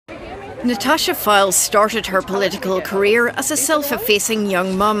Natasha Fyles started her political career as a self-effacing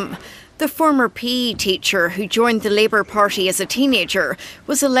young mum. The former PE teacher who joined the Labour Party as a teenager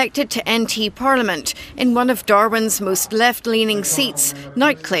was elected to NT Parliament in one of Darwin's most left-leaning seats,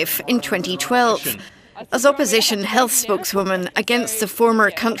 Nightcliff, in 2012. As opposition health spokeswoman against the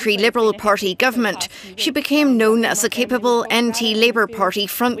former country Liberal Party government, she became known as a capable NT Labour Party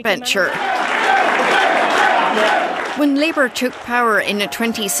frontbencher. When Labour took power in a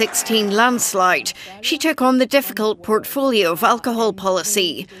 2016 landslide, she took on the difficult portfolio of alcohol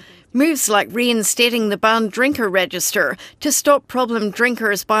policy. Moves like reinstating the banned drinker register to stop problem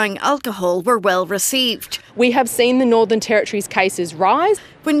drinkers buying alcohol were well received. We have seen the Northern Territory's cases rise.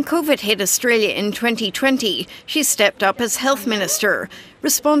 When COVID hit Australia in 2020, she stepped up as Health Minister,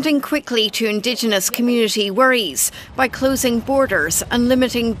 responding quickly to Indigenous community worries by closing borders and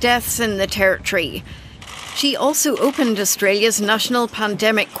limiting deaths in the Territory. She also opened Australia's National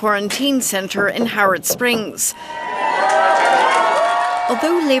Pandemic Quarantine Centre in Howard Springs.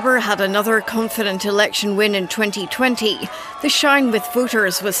 Although Labour had another confident election win in 2020, the shine with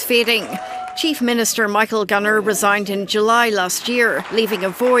voters was fading. Chief Minister Michael Gunner resigned in July last year, leaving a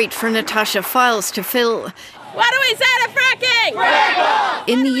void for Natasha Fyles to fill. What do we say to fracking?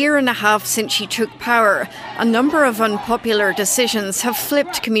 In the year and a half since she took power, a number of unpopular decisions have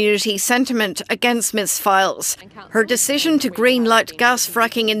flipped community sentiment against Ms Fyles. Her decision to greenlight gas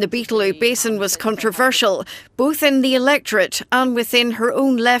fracking in the Beetaloo Basin was controversial, both in the electorate and within her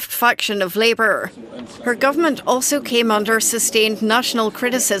own left faction of Labour. Her government also came under sustained national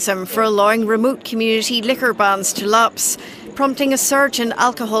criticism for allowing remote community liquor bans to lapse, prompting a surge in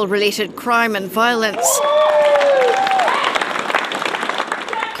alcohol-related crime and violence.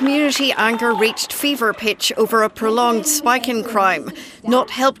 Community anger reached fever pitch over a prolonged spike in crime,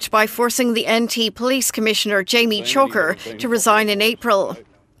 not helped by forcing the NT Police Commissioner Jamie Chalker to resign in April.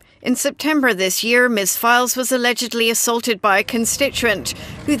 In September this year, Ms Fyles was allegedly assaulted by a constituent,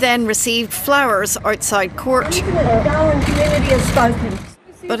 who then received flowers outside court. The Darwin community has spoken.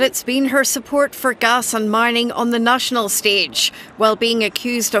 But it's been her support for gas and mining on the national stage, while being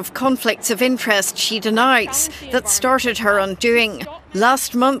accused of conflicts of interest she denies, that started her undoing.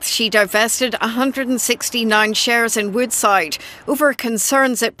 Last month she divested 169 shares in Woodside over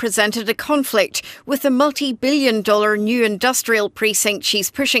concerns it presented a conflict with the multi-billion-dollar new industrial precinct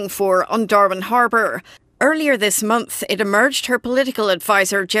she's pushing for on Darwin Harbour. Earlier this month, it emerged her political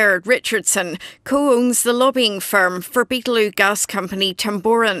advisor Gerard Richardson co-owns the lobbying firm for Beetaloo gas company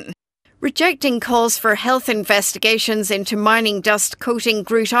Tamboran. Rejecting calls for health investigations into mining dust coating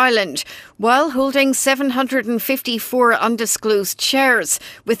Groot Island, while holding 754 undisclosed shares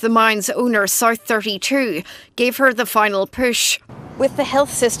with the mine's owner South 32, gave her the final push. With the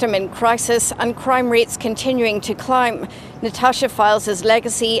health system in crisis and crime rates continuing to climb, Natasha Fyles'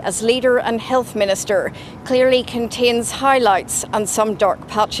 legacy as leader and health minister clearly contains highlights and some dark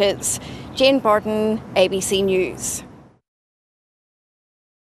patches. Jane Barton, ABC News.